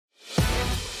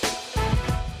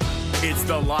It's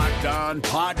the Locked On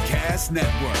Podcast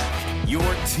Network, your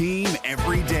team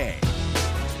every day.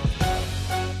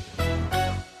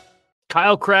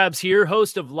 Kyle Krabs here,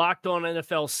 host of Locked On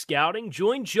NFL Scouting.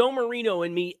 Join Joe Marino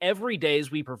and me every day as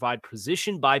we provide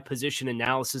position-by-position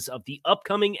analysis of the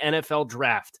upcoming NFL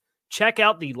Draft. Check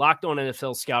out the Locked On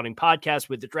NFL Scouting podcast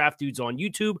with the Draft Dudes on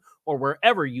YouTube or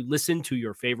wherever you listen to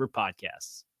your favorite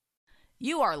podcasts.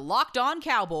 You are Locked On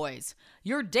Cowboys,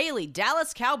 your daily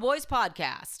Dallas Cowboys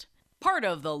podcast. Part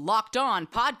of the Locked On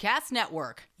Podcast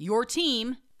Network, your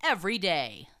team every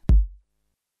day.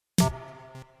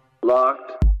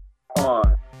 Locked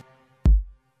On.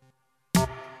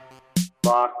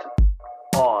 Locked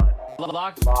On.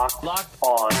 Locked On.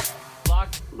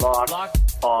 Locked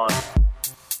On.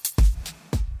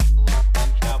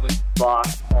 Cowboys.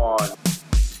 Locked On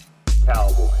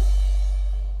Cowboys.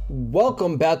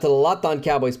 Welcome back to the Locked On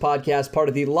Cowboys podcast, part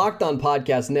of the Locked On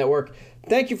Podcast Network.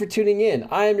 Thank you for tuning in.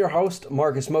 I am your host,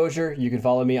 Marcus Mosher. You can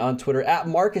follow me on Twitter at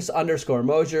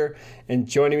Marcus_Mosher. And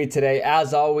joining me today,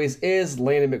 as always, is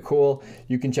Landon McCool.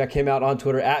 You can check him out on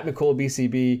Twitter at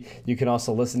McCoolBCB. You can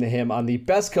also listen to him on the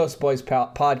Best Coast Boys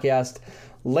podcast.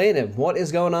 Landon, what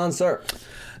is going on, sir?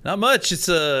 Not much. It's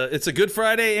a Good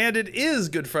Friday, and it is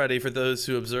Good Friday for those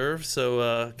who observe.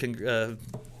 So,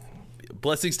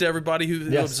 blessings to everybody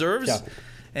who observes. Yeah.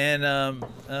 And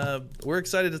we're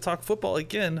excited to talk football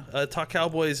again, talk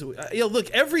Cowboys. Look,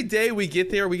 every day we get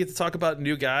there, we get to talk about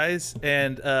new guys,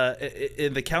 and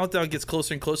the countdown gets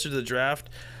closer and closer to the draft.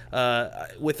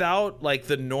 Without like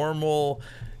the normal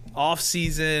off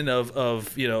season of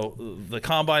the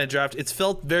combine and draft, it's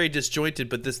felt very disjointed.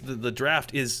 But the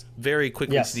draft is very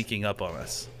quickly sneaking up on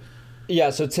us.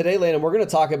 Yeah, so today, Landon, we're going to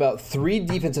talk about 3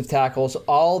 defensive tackles,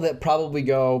 all that probably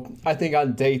go, I think,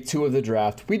 on day 2 of the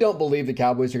draft. We don't believe the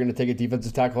Cowboys are going to take a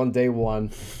defensive tackle on day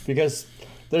 1 because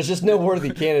there's just no worthy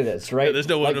candidates, right? Yeah, there's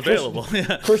no one available.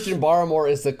 Christian Barmore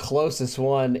is the closest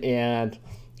one, and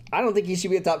I don't think he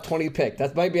should be a top 20 pick.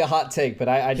 That might be a hot take, but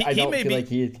I don't feel like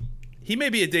he... He may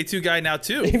be a day 2 guy now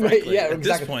too. Exactly. At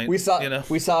this point, we saw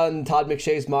in Todd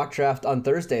McShay's mock draft on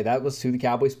Thursday. That was who the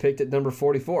Cowboys picked at number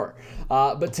 44.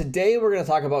 But today we're going to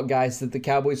talk about guys that the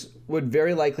Cowboys would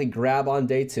very likely grab on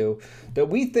day 2 that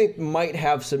we think might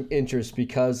have some interest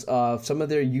because of some of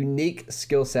their unique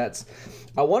skill sets.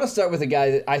 I want to start with a guy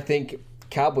that I think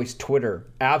Cowboys Twitter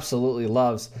absolutely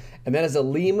loves, and that is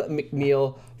Alim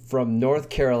McNeill from North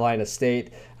Carolina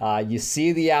State. You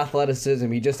see the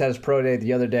athleticism. He just had his pro day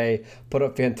the other day, put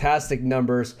up fantastic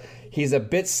numbers. He's a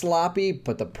bit sloppy,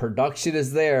 but the production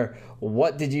is there.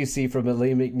 What did you see from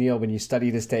Alim McNeill when you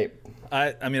studied his tape?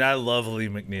 I mean, I love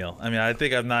Alim McNeill. I mean, I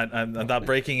think I'm not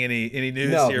breaking any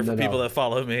news here for people that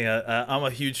follow me. I'm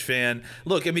a huge fan.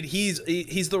 Look, I mean, he's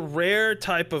the rare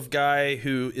type of guy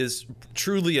who is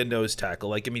truly a nose tackle.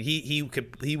 Like, I mean,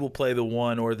 he will play the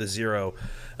 1 or the 0.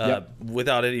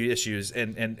 Without any issues,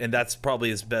 and that's probably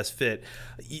his best fit.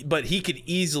 But he could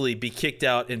easily be kicked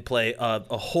out and play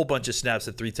a whole bunch of snaps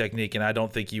at 3 technique, and I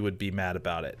don't think you would be mad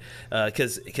about it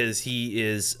because he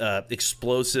is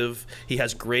explosive. He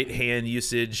has great hand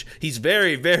usage. He's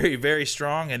very, very, very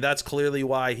strong, and that's clearly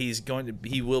why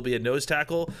he will be a nose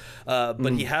tackle.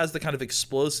 But he has the kind of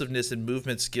explosiveness and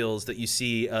movement skills that you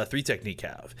see 3 technique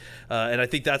have, and I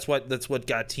think that's what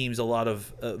got teams a lot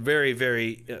of very,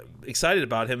 very excited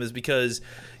about him, is because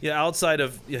outside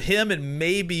of him and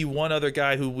maybe one other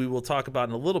guy who we will talk about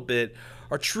in a little bit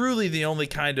are truly the only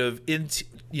kind of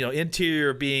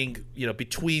interior being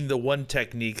between the 1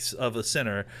 techniques of a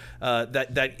center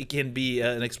that can be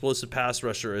an explosive pass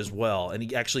rusher as well, and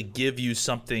he actually give you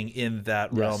something in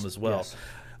that realm as well. Yes.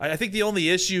 I think the only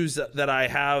issues that I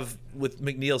have with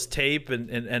McNeill's tape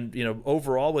and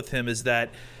overall with him is that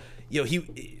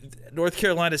North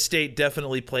Carolina State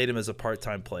definitely played him as a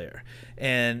part-time player.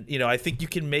 And, I think you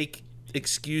can make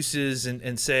excuses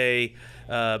and say,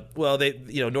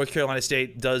 North Carolina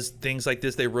State does things like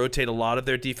this. They rotate a lot of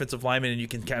their defensive linemen, and you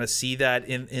can kind of see that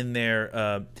in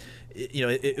their,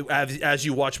 as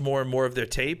you watch more and more of their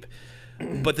tape.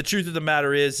 But the truth of the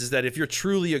matter is that if you're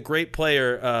truly a great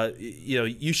player,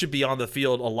 you should be on the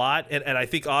field a lot. And I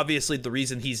think obviously the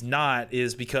reason he's not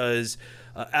is because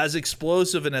as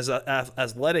explosive and as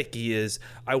athletic he is,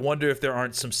 I wonder if there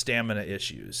aren't some stamina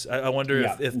issues. I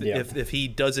wonder if he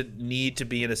doesn't need to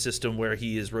be in a system where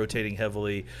he is rotating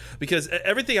heavily, because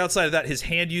everything outside of that, his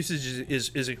hand usage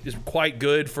is quite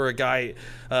good for a guy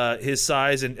his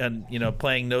size and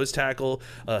playing nose tackle.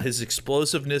 His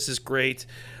explosiveness is great.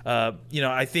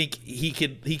 I think he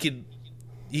could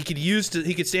he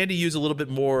could stand to use a little bit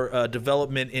more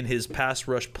development in his pass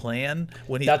rush plan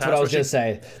when he's That's pass what I was rushing.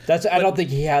 going to say. I don't think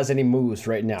he has any moves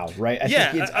right now, right? I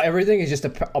think everything is just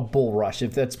a bull rush.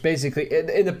 If that's basically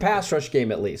in the pass rush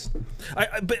game, at least.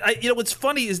 But what's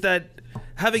funny is that,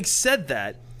 having said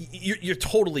that, you're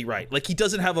totally right. Like, he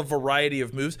doesn't have a variety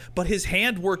of moves, but his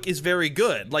hand work is very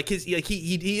good. Like,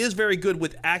 he is very good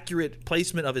with accurate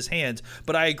placement of his hands.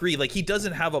 But I agree. Like, he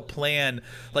doesn't have a plan.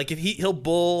 Like, if he'll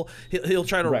bull, he'll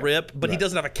try to rip, but he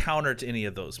doesn't have a counter to any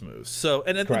of those moves. So,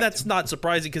 and that's not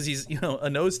surprising because he's a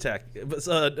nose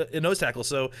tackle.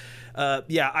 So,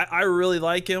 I really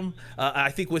like him.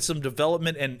 I think with some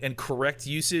development and correct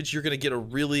usage, you're going to get a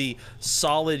really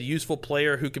solid, useful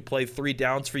player who can play 3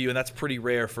 downs for you, and that's pretty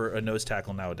rare for a nose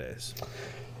tackle nowadays.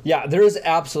 Yeah, there is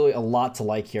absolutely a lot to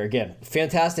like here. Again,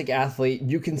 fantastic athlete.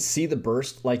 You can see the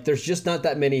burst. Like, there's just not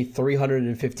that many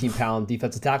 315-pound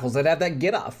defensive tackles that have that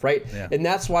get off, right? Yeah. And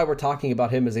that's why we're talking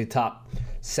about him as a top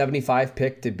 75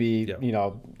 pick to be,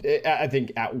 I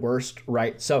think at worst,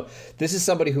 right? So this is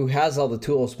somebody who has all the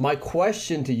tools. My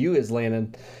question to you is,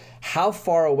 Landon, how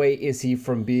far away is he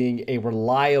from being a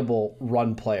reliable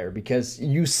run player? Because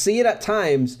you see it at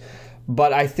times,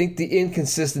 but I think the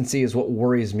inconsistency is what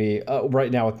worries me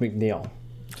right now with McNeil.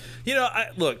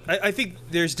 I think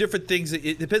there's different things.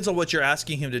 It depends on what you're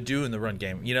asking him to do in the run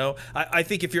game. I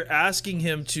think if you're asking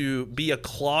him to be a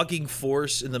clogging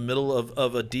force in the middle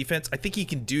of a defense, I think he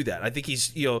can do that. I think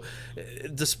he's,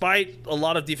 despite a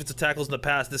lot of defensive tackles in the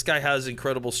past, this guy has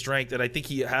incredible strength, and I think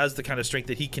he has the kind of strength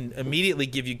that he can immediately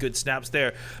give you good snaps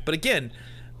there. But again,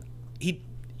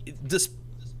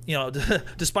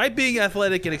 despite being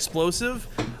athletic and explosive,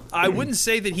 I wouldn't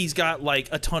say that he's got like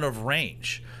a ton of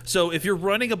range. So if you're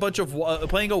running a bunch of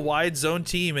playing a wide zone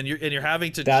team and you're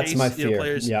having to chase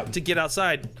players to get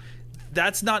outside,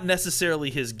 that's not necessarily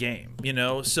his game,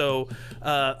 So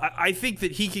I think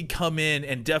that he can come in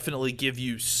and definitely give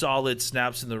you solid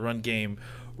snaps in the run game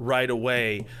right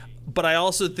away. But I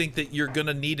also think that you're going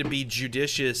to need to be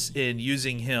judicious in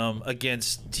using him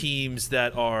against teams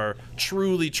that are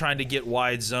truly trying to get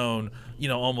wide zone,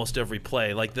 almost every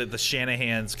play. Like the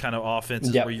Shanahan's kind of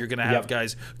offenses where you're going to have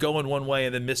guys going one way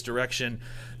and then misdirection.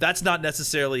 That's not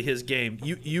necessarily his game.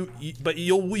 But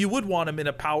you would want him in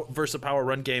a power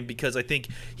run game because I think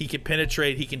he can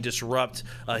penetrate, he can disrupt,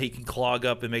 he can clog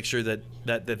up and make sure that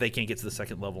they can't get to the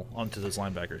second level onto those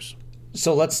linebackers.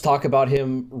 So let's talk about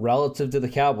him relative to the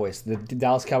Cowboys. The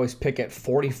Dallas Cowboys pick at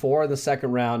 44 in the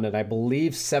second round and I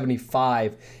believe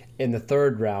 75 in the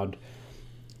third round.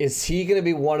 Is he going to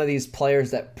be one of these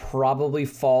players that probably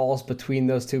falls between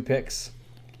those two picks?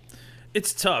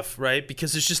 It's tough, right?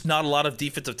 Because there's just not a lot of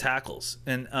defensive tackles.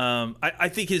 And I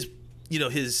think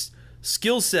his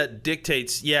skill set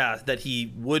dictates, that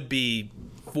he would be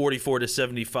 44 to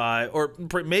 75 or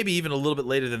maybe even a little bit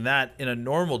later than that in a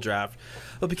normal draft.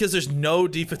 But because there's no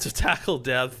defensive tackle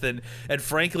depth, and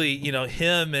frankly,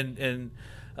 him and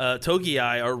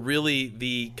Togiai are really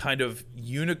the kind of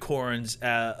unicorns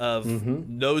of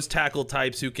nose tackle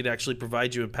types who could actually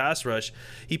provide you in pass rush,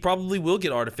 he probably will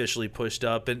get artificially pushed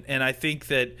up. And I think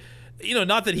that,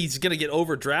 not that he's going to get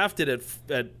overdrafted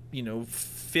at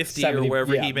 50 70, or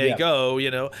wherever he may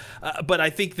go, but I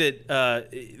think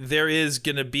that there is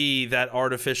going to be that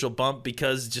artificial bump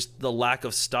because just the lack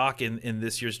of stock in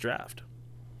this year's draft.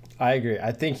 I agree.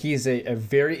 I think he's a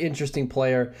very interesting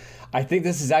player. I think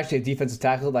this is actually a defensive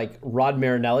tackle like Rod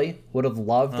Marinelli would have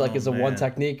loved, as a one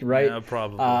technique, right? Yeah,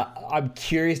 probably. I'm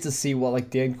curious to see what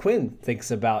Dan Quinn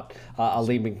thinks about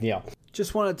Ali McNeil.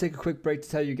 Just want to take a quick break to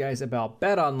tell you guys about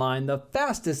BetOnline, the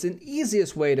fastest and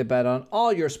easiest way to bet on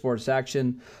all your sports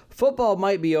action. Football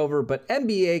might be over, but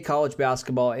NBA, college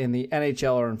basketball, and the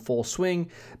NHL are in full swing.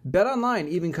 BetOnline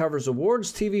even covers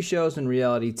awards, TV shows, and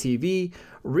reality TV.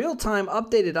 Real-time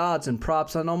updated odds and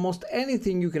props on almost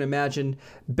anything you can imagine.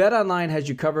 BetOnline has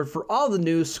you covered for all the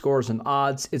news, scores, and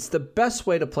odds. It's the best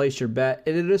way to place your bet,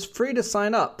 and it is free to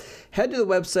sign up. Head to the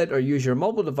website or use your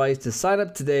mobile device to sign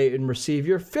up today and receive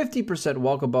your 50%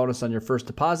 welcome bonus on your first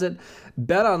deposit.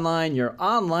 BetOnline, your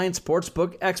online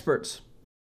sportsbook experts.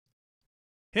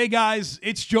 Hey guys,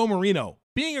 it's Joe Marino.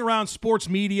 Being around sports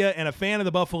media and a fan of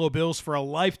the Buffalo Bills for a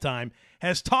lifetime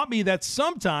has taught me that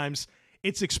sometimes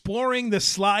it's exploring the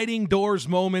sliding doors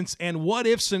moments and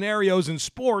what-if scenarios in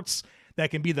sports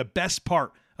that can be the best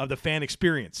part of the fan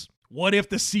experience. What if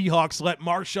the Seahawks let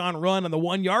Marshawn run on the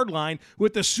 1-yard line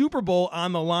with the Super Bowl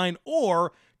on the line?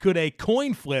 Or could a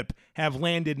coin flip have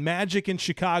landed Magic in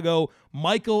Chicago,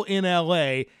 Michael in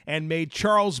L.A., and made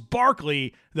Charles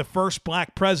Barkley the first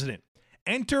black president?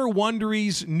 Enter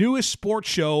Wondery's newest sports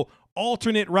show,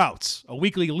 Alternate Routes, a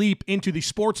weekly leap into the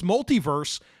sports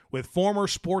multiverse with former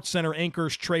SportsCenter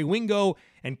anchors Trey Wingo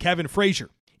and Kevin Frazier.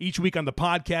 Each week on the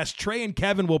podcast, Trey and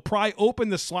Kevin will pry open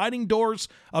the sliding doors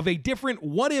of a different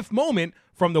what-if moment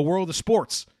from the world of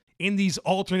sports. In these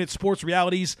alternate sports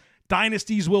realities,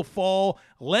 dynasties will fall,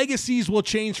 legacies will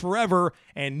change forever,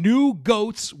 and new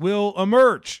GOATs will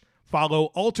emerge. Follow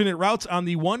Alternate Routes on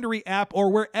the Wondery app or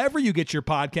wherever you get your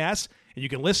podcasts, and you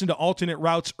can listen to Alternate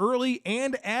Routes early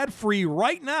and ad-free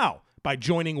right now by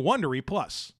joining Wondery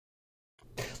Plus.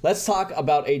 Let's talk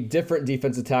about a different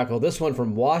defensive tackle. This one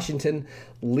from Washington,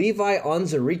 Levi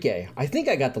Onwuzurike. I think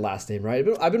I got the last name right.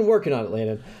 I've been working on it,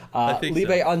 Landon.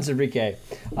 Levi Onwuzurike.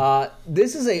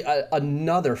 This is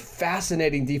another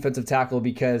fascinating defensive tackle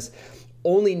because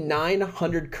only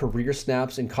 900 career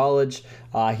snaps in college.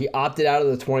 He opted out of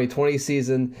the 2020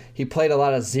 season. He played a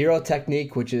lot of zero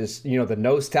technique, which is the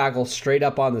nose tackle straight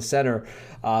up on the center.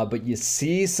 But you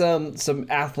see some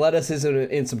athleticism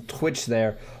and some twitch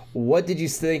there. What did you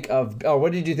think of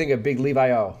Big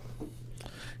Levi O?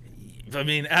 I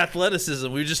mean,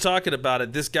 athleticism. We were just talking about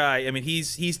it. This guy, I mean,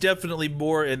 he's definitely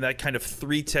more in that kind of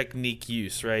three technique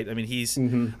use, right? I mean,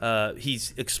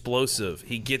 he's explosive.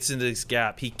 He gets into his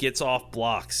gap. He gets off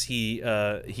blocks. He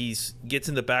gets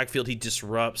in the backfield. He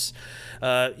disrupts.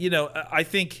 I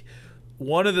think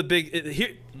one of the big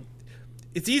here.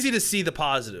 It's easy to see the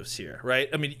positives here, right?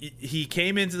 I mean, he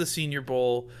came into the Senior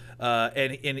Bowl,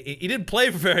 and he didn't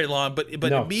play for very long, but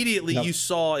immediately you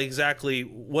saw exactly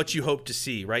what you hope to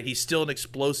see, right? He's still an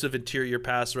explosive interior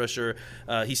pass rusher.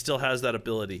 He still has that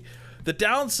ability. The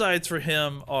downsides for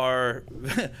him are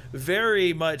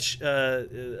very much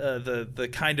the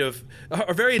kind of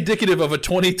are very indicative of a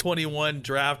 2021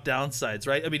 draft downsides,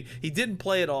 right? I mean, he didn't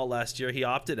play at all last year. He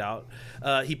opted out.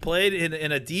 He played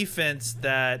in a defense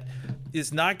that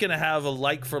is not going to have a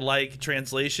like-for-like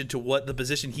translation to what the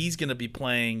position he's going to be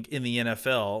playing in the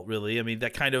NFL, really. I mean,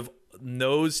 that kind of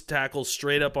nose tackle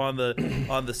straight up on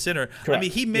the center. Correct. I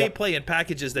mean, he may play in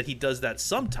packages that he does that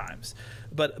sometimes.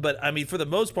 But I mean, for the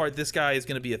most part, this guy is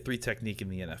going to be a three technique in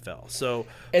the NFL. So,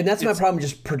 and that's my problem,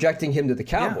 just projecting him to the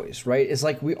Cowboys, right? It's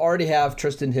like we already have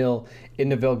Tristan Hill and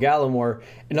Neville Gallimore,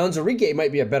 and Onwuzurike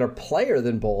might be a better player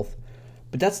than both,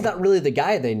 but that's not really the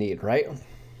guy they need, right?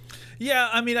 Yeah,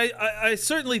 I mean, I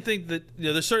certainly think that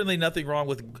there's certainly nothing wrong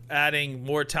with adding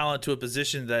more talent to a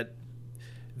position that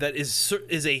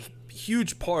is a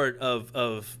huge part of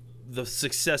the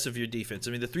success of your defense.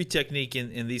 I mean, the three technique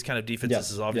in these kind of defenses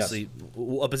is obviously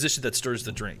a position that stirs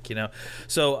the drink,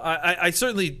 So I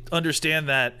certainly understand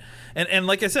that, and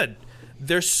like I said,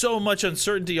 there's so much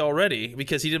uncertainty already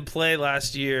because he didn't play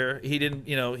last year. He didn't,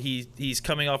 he's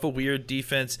coming off a weird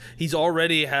defense. He's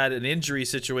already had an injury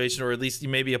situation, or at least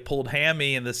maybe a pulled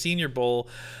hammy in the Senior Bowl.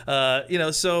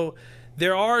 So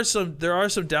there are some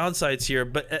downsides here.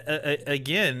 But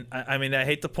again, I mean, I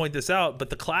hate to point this out, but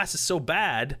the class is so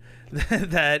bad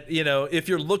that if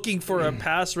you're looking for a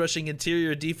pass rushing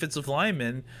interior defensive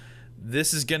lineman,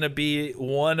 this is going to be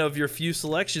one of your few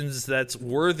selections that's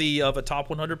worthy of a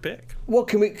top 100 pick. Well,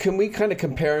 can we kind of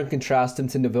compare and contrast him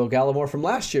to Neville Gallimore from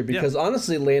last year? Because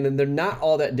honestly, Landon, they're not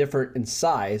all that different in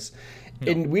size.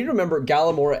 No. And we remember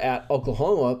Gallimore at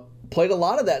Oklahoma played a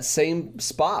lot of that same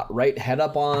spot, right? Head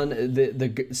up on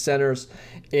the centers,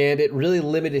 and it really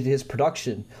limited his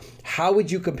production. How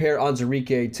would you compare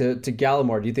Onwuzurike to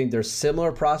Gallimore? Do you think they're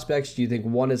similar prospects? Do you think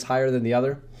one is higher than the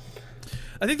other?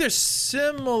 I think they're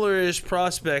similar-ish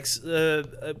prospects.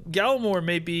 Gallimore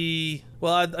may be.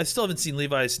 Well, I still haven't seen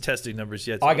Levi's testing numbers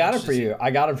yet. So I got him for you.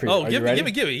 Oh, give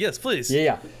me. Yes, please.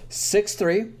 Yeah.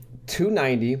 6'3",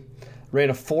 290, ran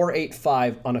a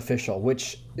 4.85 unofficial,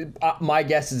 which my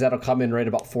guess is that'll come in right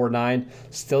about 4.9.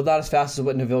 Still not as fast as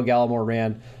what Neville Gallimore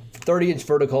ran. 30-inch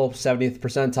vertical, 70th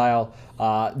percentile.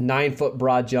 9-foot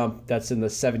broad jump, that's in the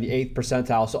 78th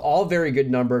percentile. So all very good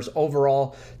numbers.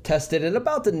 Overall, tested at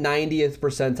about the 90th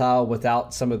percentile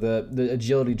without some of the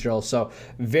agility drills. So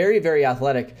very, very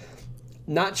athletic.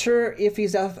 Not sure if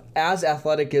he's as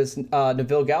athletic as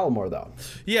Neville Gallimore, though.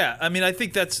 Yeah, I mean, I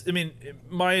think that's. I mean,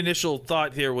 my initial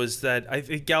thought here was that I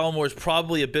think Gallimore is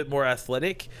probably a bit more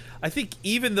athletic. I think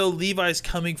even though Levi's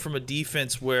coming from a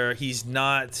defense where he's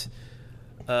not.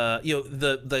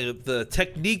 The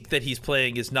technique that he's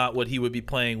playing is not what he would be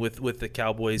playing with the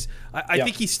Cowboys. I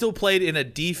think he still played in a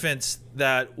defense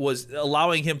that was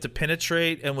allowing him to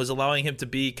penetrate and was allowing him to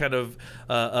be kind of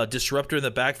a disruptor in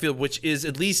the backfield, which is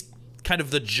at least kind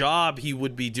of the job he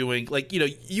would be doing. Like,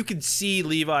 you can see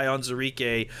Levi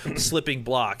Onwuzurike slipping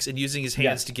blocks and using his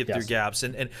hands to get through gaps.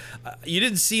 And you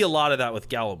didn't see a lot of that with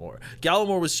Gallimore.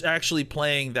 Gallimore was actually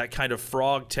playing that kind of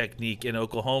frog technique in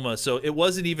Oklahoma. So it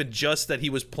wasn't even just that he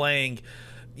was playing,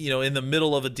 in the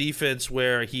middle of a defense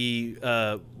where he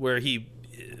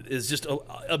is just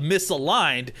a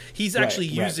misaligned. He's actually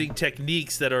using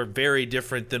techniques that are very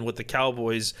different than what the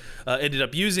Cowboys ended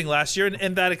up using last year,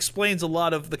 and that explains a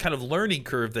lot of the kind of learning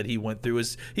curve that he went through.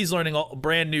 Is he's learning all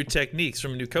brand new techniques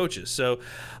from new coaches. So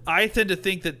I tend to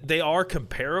think that they are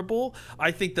comparable.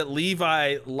 I think that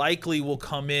Levi likely will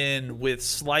come in with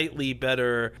slightly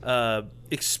better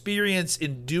experience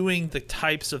in doing the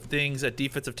types of things at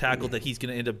defensive tackle that he's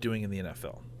going to end up doing in the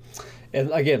NFL.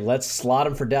 And again, let's slot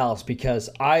him for Dallas because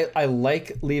I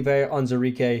like Levi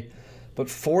Onwuzurike, but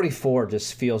 44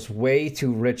 just feels way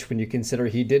too rich when you consider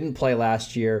he didn't play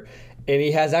last year, and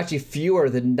he has actually fewer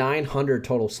than 900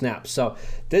 total snaps. So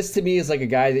this to me is like a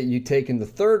guy that you take in the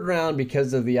third round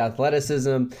because of the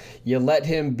athleticism. You let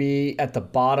him be at the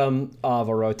bottom of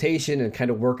a rotation and kind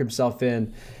of work himself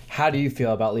in. How do you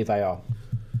feel about Levi O?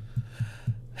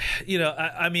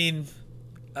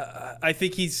 I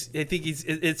think it's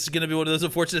going to be one of those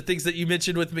unfortunate things that you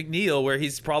mentioned with McNeil, where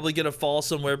he's probably going to fall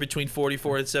somewhere between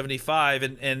 44 and 75.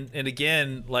 And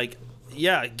again,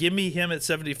 give me him at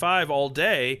 75 all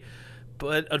day.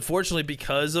 But unfortunately,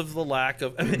 because of the lack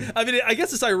of, I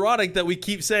guess it's ironic that we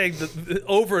keep saying that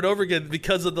over and over again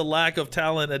because of the lack of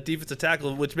talent at defensive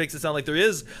tackle, which makes it sound like there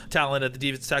is talent at the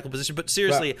defensive tackle position. But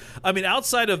seriously,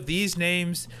 outside of these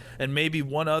names and maybe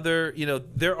one other,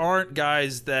 there aren't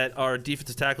guys that are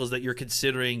defensive tackles that you're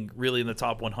considering really in the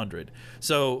top 100.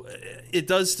 So it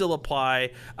does still apply.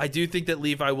 I do think that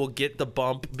Levi will get the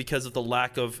bump because of the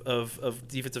lack of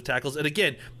defensive tackles. And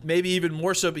again, maybe even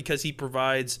more so because he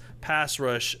provides pass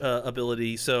rush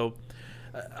ability. So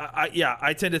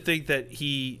I tend to think that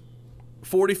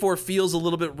 44 feels a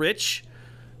little bit rich,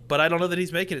 but I don't know that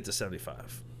he's making it to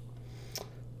 75.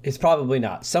 It's probably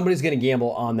not. Somebody's going to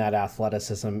gamble on that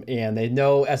athleticism, and they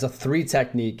know as a 3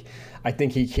 technique, I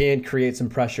think he can create some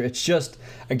pressure. It's just,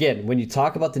 again, when you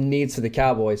talk about the needs for the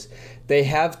Cowboys, they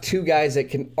have 2 guys that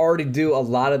can already do a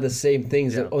lot of the same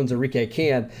things that Onwuzurike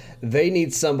can. They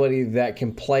need somebody that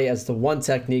can play as the 1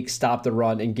 technique, stop the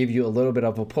run, and give you a little bit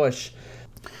of a push.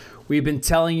 We've been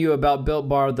telling you about Built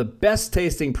Bar, the best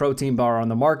tasting protein bar on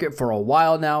the market for a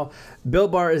while now.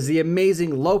 Built Bar is the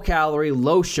amazing low-calorie,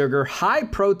 low-sugar,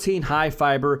 high-protein,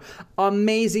 high-fiber,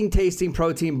 amazing tasting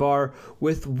protein bar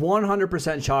with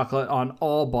 100% chocolate on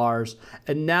all bars.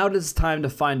 And now it is time to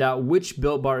find out which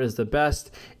Built Bar is the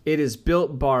best. It is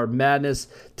Built Bar Madness.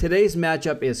 Today's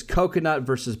matchup is coconut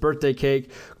versus birthday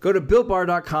cake. Go to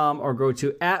BuiltBar.com or go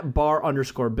to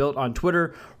 @bar_built on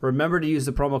Twitter. Remember to use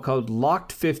the promo code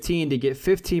LOCKED15 to get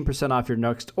 15% off your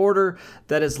next order.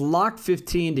 That is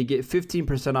LOCKED15 to get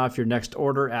 15% off your next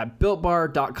order at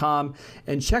BuiltBar.com.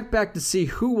 And check back to see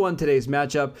who won today's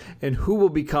matchup and who will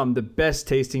become the best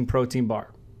tasting protein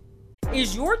bar.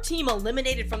 Is your team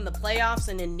eliminated from the playoffs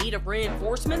and in need of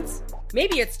reinforcements?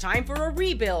 Maybe it's time for a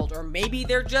rebuild, or maybe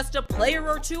they're just a player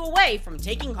or 2 away from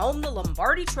taking home the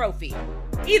Lombardi Trophy.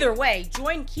 Either way,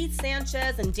 join Keith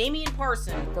Sanchez and Damian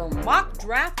Parson for Mock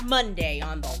Draft Monday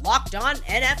on the Locked On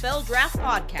NFL Draft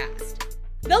Podcast.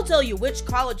 They'll tell you which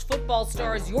college football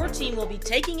stars your team will be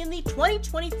taking in the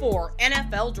 2024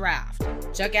 NFL Draft.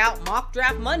 Check out Mock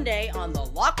Draft Monday on the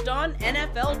Locked On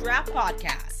NFL Draft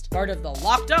Podcast, part of the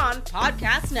Locked On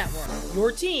Podcast Network,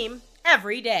 your team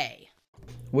every day.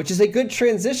 Which is a good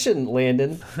transition,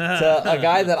 Landon, to a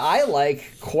guy that I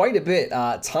like quite a bit,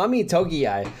 Tommy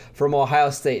Togiai from Ohio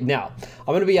State. Now, I'm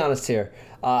going to be honest here.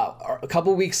 A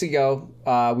couple weeks ago,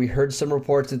 we heard some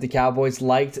reports that the Cowboys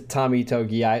liked Tommy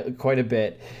Togiai quite a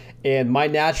bit, and my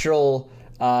natural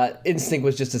instinct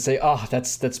was just to say, oh,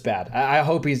 that's bad. I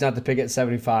hope he's not the pick at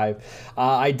 75.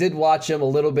 I did watch him a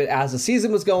little bit as the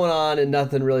season was going on, and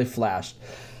nothing really flashed.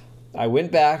 I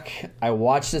went back, I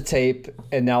watched the tape,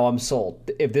 and now I'm sold.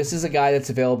 If this is a guy that's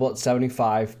available at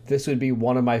 75, this would be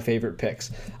one of my favorite picks.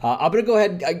 I'm going to go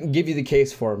ahead and give you the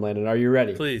case for him, Landon. Are you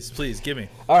ready? Please, give me.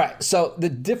 All right, so the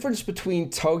difference between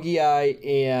Togiai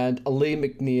and Ali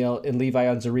McNeil and Levi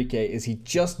Onwuzurike is he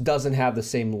just doesn't have the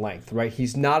same length, right?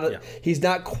 He's not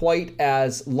quite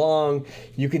as long.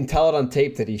 You can tell it on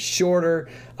tape that he's shorter.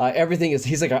 Everything is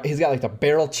he's got like the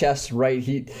barrel chest, right?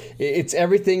 It's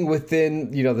everything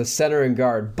within the center and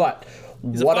guard, but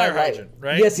he's a fire hydrant,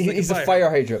 right? Yes, he's a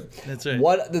fire hydrant. That's right.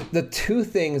 What the 2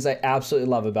 things I absolutely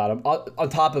love about him, on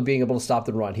top of being able to stop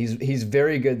the run, he's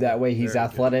very good that way. He's very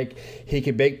athletic. Good. He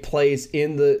can make plays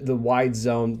in the wide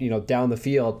zone, down the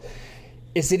field.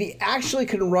 Is that he actually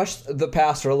can rush the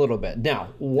passer a little bit. Now,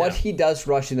 he does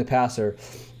rushing the passer,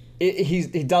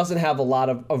 he doesn't have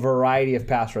a variety of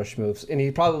pass rush moves, and he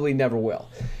probably never will.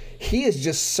 He is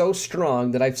just so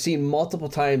strong that I've seen multiple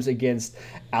times against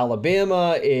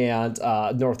Alabama and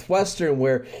Northwestern,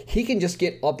 where he can just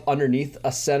get up underneath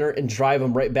a center and drive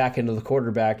him right back into the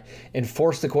quarterback and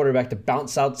force the quarterback to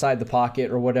bounce outside the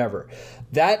pocket or whatever.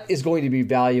 That is going to be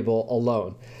valuable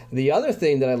alone. The other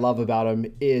thing that I love about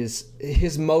him is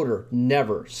his motor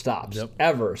never stops,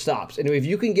 ever stops. And if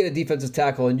you can get a defensive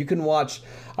tackle, and you can watch,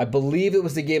 I believe it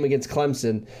was the game against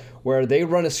Clemson, where they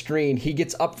run a screen, he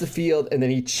gets up the field, and then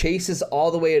he chases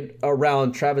all the way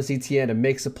around Travis Etienne and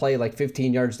makes a play like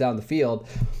 15 yards down the field.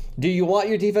 Do you want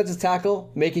your defensive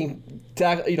tackle making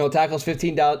tackles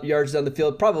 15 yards down the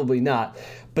field? Probably not.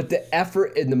 But the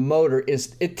effort in the motor,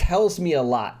 it tells me a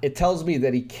lot. It tells me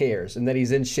that he cares and that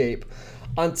he's in shape.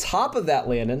 On top of that,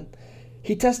 Landon,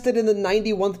 he tested in the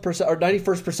 91st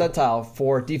percentile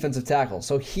for defensive tackle.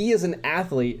 So he is an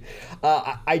athlete.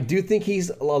 I do think he's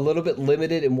a little bit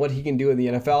limited in what he can do in the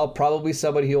NFL. Probably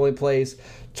somebody who only plays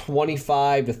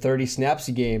 25 to 30 snaps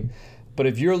a game. But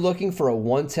if you're looking for a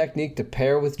one technique to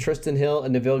pair with Tristan Hill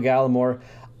and Neville Gallimore,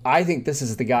 I think this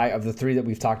is the guy of the three that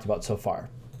we've talked about so far.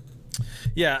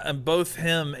 Yeah, and both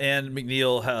him and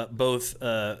McNeil both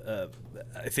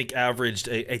I think averaged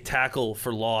a tackle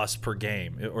for loss per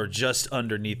game, or just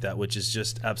underneath that, which is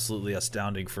just absolutely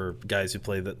astounding for guys who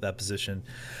play that position.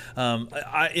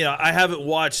 I haven't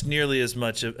watched nearly as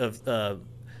much of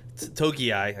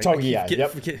Togiai.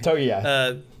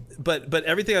 Togiai. But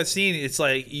everything I've seen, it's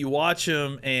like you watch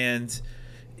him and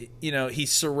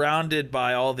he's surrounded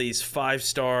by all these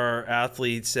 5-star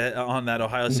athletes on that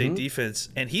Ohio State defense,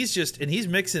 and he's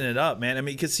mixing it up, man. I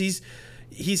mean, because he's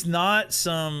not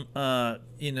some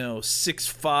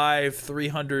 6'5",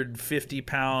 350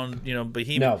 pound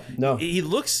behemoth. No.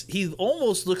 He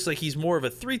almost looks like he's more of a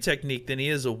 3 technique than he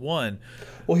is a 1.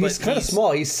 Well, he's kind of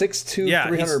small. He's 6'2",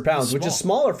 300 pounds, which is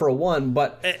smaller for a 1,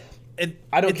 but and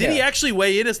I don't care. Did he actually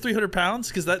weigh in as 300 pounds?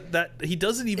 Because that he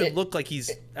doesn't even look like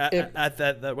he's at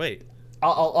that weight.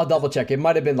 I'll double check. It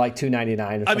might have been like 299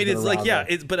 or something. I mean, it's like, there.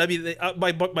 but I mean,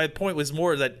 my point was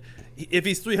more that if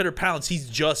he's 300 pounds, he's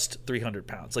just 300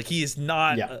 pounds. Like, he is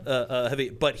not heavy,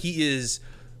 but he is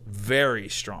very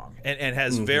strong and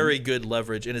has very good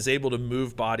leverage and is able to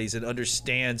move bodies and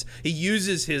understands. He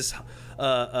uses his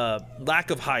lack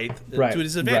of height to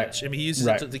his advantage. I mean, he uses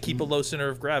it to keep a low center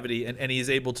of gravity, and he is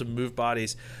able to move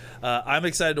bodies. I'm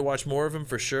excited to watch more of him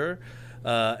for sure.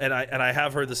 And I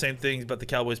have heard the same things about the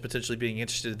Cowboys potentially being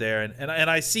interested there, and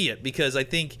I see it, because I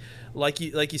think, like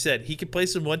you said, he could play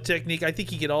some 1 technique. I think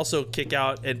he could also kick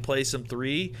out and play some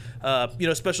 3,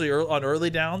 especially on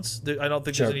early downs. I don't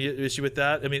think there's any issue with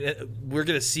that. I mean, we're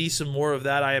going to see some more of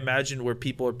that, I imagine, where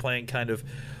people are playing kind of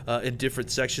in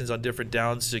different sections on different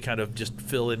downs to kind of just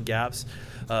fill in gaps.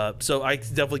 So I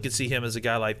definitely could see him as a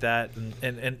guy like that.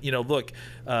 And look,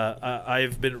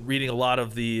 I've been reading a lot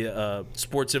of the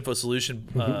Sports Info Solution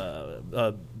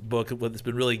book that's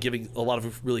been really giving a lot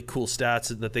of really cool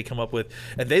stats that they come up with,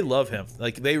 and they love him.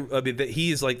 Like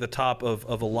he's like the top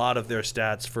of a lot of their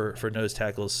stats for nose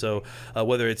tackles. So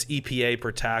whether it's EPA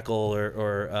per tackle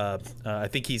or I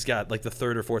think he's got like the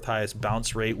 3rd or 4th highest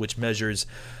bounce rate, which measures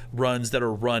runs that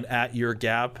are run at your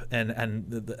gap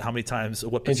and how many times,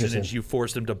 what percentage you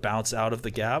force them to bounce out of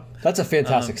the gap. That's a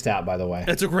fantastic stat, by the way.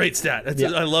 That's a great stat.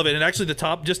 I love it. And actually, the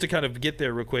top, just to kind of get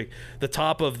there real quick, the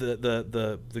top of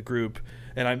the group,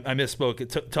 and I misspoke,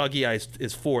 Togiai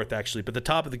is 4th actually, but the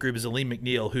top of the group is Aleem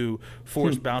McNeil, who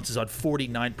forced bounces on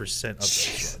 49% of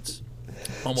those runs.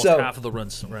 Almost half of the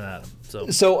runs run at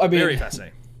him. So I mean, very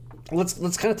fascinating.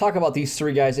 Let's kind of talk about these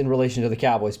 3 guys in relation to the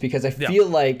Cowboys, because I feel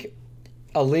like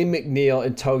Aleem McNeil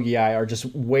and Togiai are just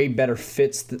way better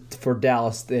fits for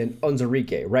Dallas than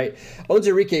Onwuzurike, right?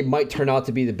 Onwuzurike might turn out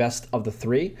to be the best of the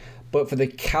 3, but for the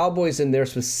Cowboys and their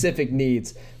specific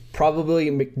needs,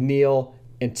 probably McNeil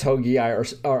and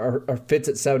Togiai are fits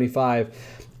at 75.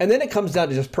 And then it comes down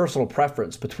to just personal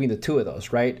preference between the 2 of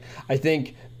those, right? I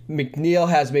think McNeil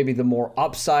has maybe the more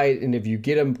upside, and if you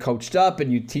get him coached up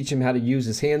and you teach him how to use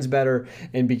his hands better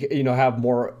and have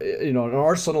more an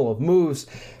arsenal of moves,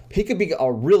 he could be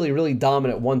a really, really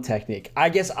dominant 1 technique. I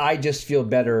guess I just feel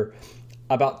better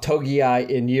about Togiai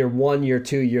in year 1, year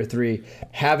 2, year 3,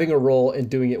 having a role and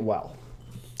doing it well.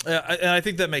 And I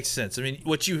think that makes sense. I mean,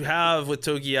 what you have with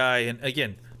Togiai, and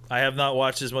again, I have not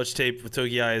watched as much tape with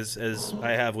Togiai as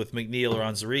I have with McNeil or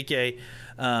Onwuzurike.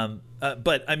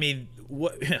 But I mean,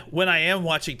 when I am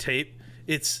watching tape,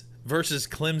 it's versus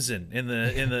Clemson in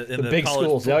the big college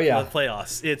schools.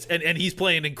 Playoffs. It's and he's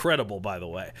playing incredible, by the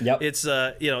way. Yep. It's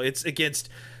it's against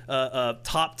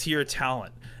top tier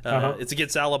talent. It's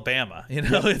against Alabama.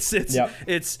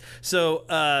 It's so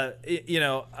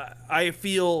I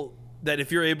feel that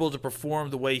if you're able to perform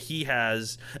the way he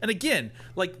has, and again,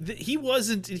 like he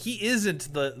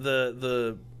isn't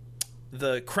the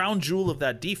crown jewel of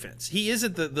that defense. He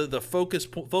isn't the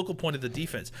focal point of the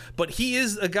defense, but he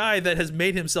is a guy that has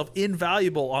made himself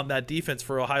invaluable on that defense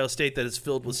for Ohio State that is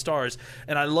filled with stars.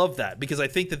 And I love that, because I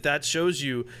think that shows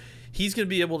you he's going to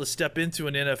be able to step into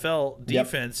an NFL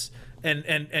defense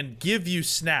and give you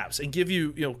snaps and give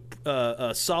you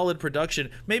a solid production.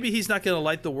 Maybe he's not going to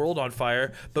light the world on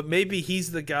fire, but maybe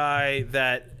he's the guy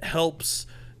that helps,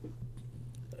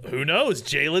 who knows,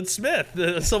 Jalen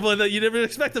Smith, someone that you never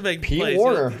expect to make Pete plays,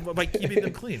 Warner. by keeping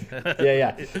them clean.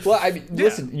 Yeah. Well, I mean,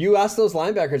 listen, you asked those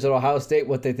linebackers at Ohio State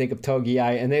what they think of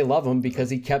Togiai, and they love him because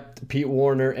he kept Pete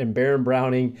Warner and Baron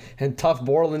Browning and Tuff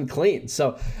Borland clean.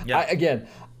 So,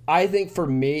 I think for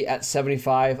me at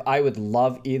 75, I would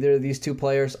love either of these two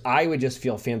players. I would just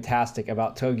feel fantastic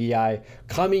about Togiai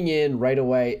coming in right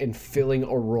away and filling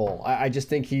a role. I just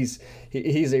think he's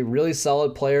a really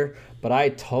solid player, but I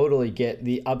totally get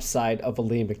the upside of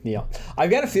Aleem McNeil. I've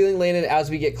got a feeling, Landon, as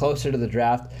we get closer to the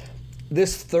draft,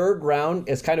 this third round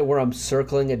is kind of where I'm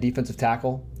circling a defensive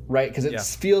tackle, right? Because it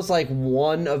feels like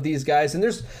one of these guys, and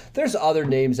there's other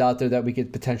names out there that we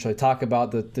could potentially talk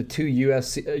about. The two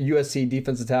USC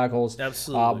defensive tackles,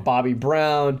 absolutely, Bobby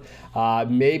Brown.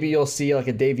 Maybe you'll see like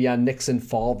a Davion Nixon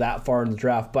fall that far in the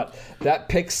draft, but that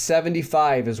pick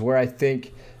 75 is where I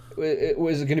think it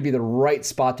was going to be the right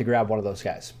spot to grab one of those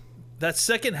guys. That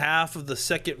second half of the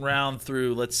second round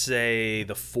through, let's say,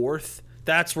 the fourth,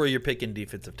 that's where you're picking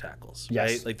defensive tackles,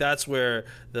 right? Yes. Like that's where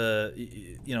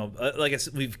like I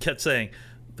said, we've kept saying,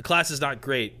 the class is not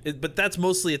great, but that's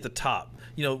mostly at the top.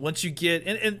 Once you get,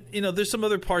 and there's some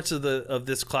other parts of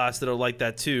this class that are like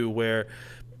that too, where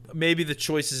maybe the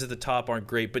choices at the top aren't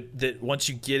great, but that once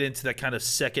you get into that kind of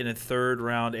second and third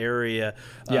round area,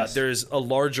 there's a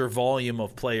larger volume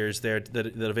of players there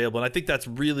that are available. And I think that's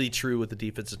really true with the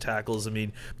defensive tackles. I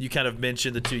mean, you kind of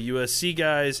mentioned the two USC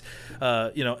guys,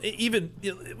 and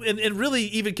really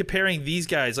even comparing these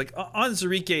guys, like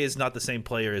Onwuzurike is not the same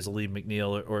player as Aleem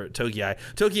McNeil or Togiai.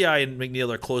 Togiai and McNeil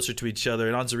are closer to each other,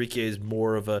 and Onwuzurike is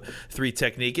more of a three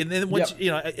technique. And then once,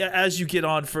 as you get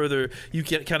on further, you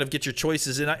kind of get your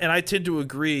choices. And I tend to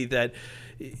agree that,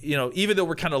 even though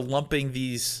we're kind of lumping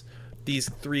these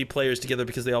three players together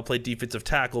because they all play defensive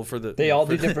tackle they all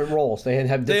do different roles. They have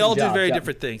different they all jobs. Do very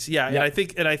different things. Yeah. And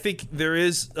I think there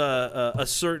is a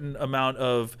certain amount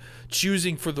of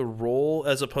choosing for the role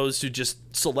as opposed to just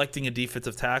selecting a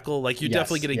defensive tackle. Like you're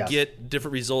definitely going to get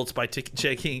different results by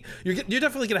checking. You're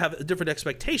definitely going to have different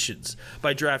expectations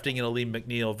by drafting an Aleem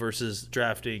McNeil versus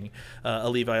drafting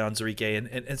a Levi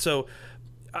Onwuzurike. And so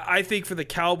I think for the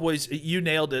Cowboys, you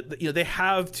nailed it. They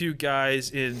have two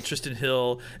guys in Tristan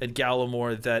Hill and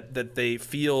Gallimore that they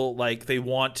feel like they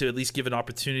want to at least give an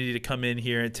opportunity to come in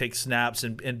here and take snaps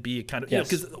and be a kind of,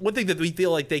 because one thing that we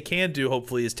feel like they can do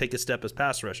hopefully is take a step as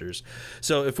pass rushers.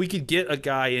 So if we could get a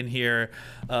guy in here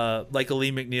like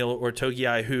Aleem McNeil or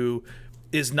Togiai who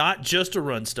is not just a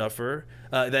run stuffer,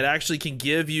 that actually can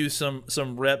give you some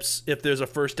reps. If there's a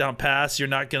first down pass, you're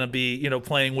not going to be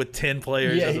playing with 10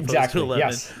 players as opposed to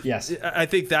 11. Yes. I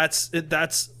think that's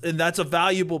a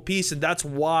valuable piece, and that's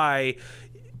why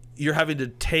you're having to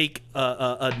take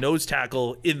a nose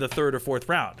tackle in the third or fourth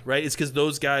round, right? It's because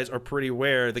those guys are pretty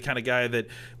rare, the kind of guy that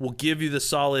will give you the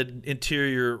solid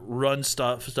interior run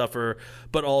stuffer,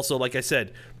 but also, like I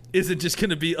said, isn't just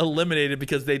going to be eliminated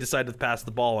because they decided to pass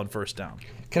the ball on first down.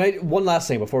 One last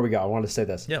thing before we go, I wanted to say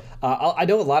this. Yeah. I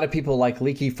know a lot of people like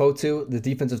Leki Fotu, the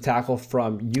defensive tackle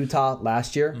from Utah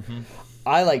last year. Mm-hmm.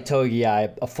 I like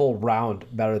Togiai a full round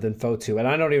better than Fotu, and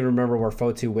I don't even remember where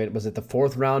Fotu went. Was it the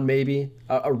fourth round, maybe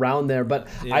around there? But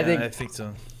yeah, I think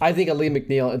so. I think Aleem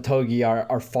McNeil and Togiai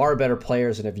are far better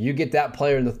players, and if you get that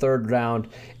player in the third round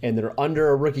and they're under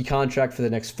a rookie contract for the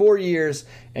next 4 years,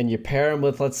 and you pair them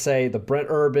with, let's say, the Brent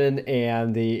Urban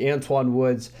and the Antoine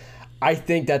Woods, I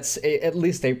think that's at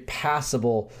least a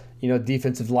passable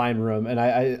defensive line room. And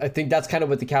I think that's kind of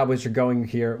what the Cowboys are going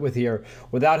here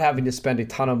without having to spend a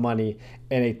ton of money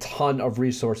and a ton of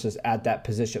resources at that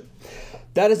position.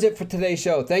 That is it for today's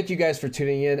show. Thank you guys for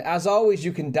tuning in. As always,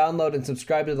 you can download and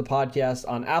subscribe to the podcast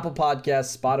on Apple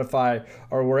Podcasts, Spotify,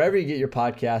 or wherever you get your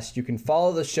podcasts. You can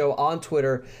follow the show on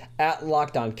Twitter at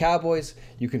Locked On Cowboys.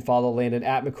 You can follow Landon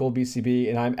at McCoolBCB,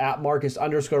 and I'm at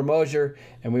Marcus_Mosier,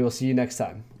 and we will see you next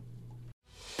time.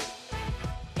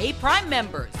 Hey, Prime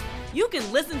members, you can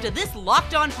listen to this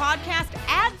Locked On podcast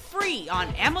ad-free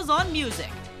on Amazon Music.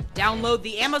 Download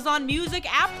the Amazon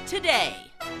Music app today.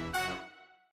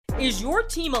 Is your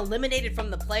team eliminated from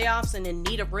the playoffs and in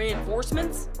need of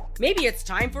reinforcements? Maybe it's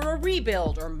time for a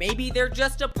rebuild, or maybe they're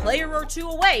just a player or two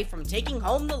away from taking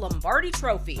home the Lombardi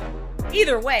Trophy.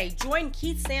 Either way, join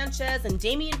Keith Sanchez and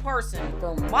Damian Parson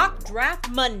for Mock Draft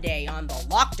Monday on the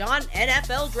Locked On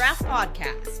NFL Draft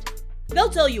Podcast. They'll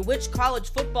tell you which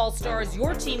college football stars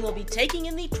your team will be taking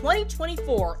in the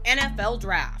 2024 NFL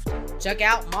Draft. Check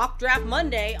out Mock Draft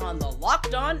Monday on the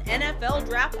Locked On NFL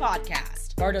Draft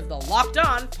Podcast, part of the Locked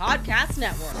On Podcast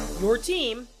Network, your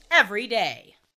team every day.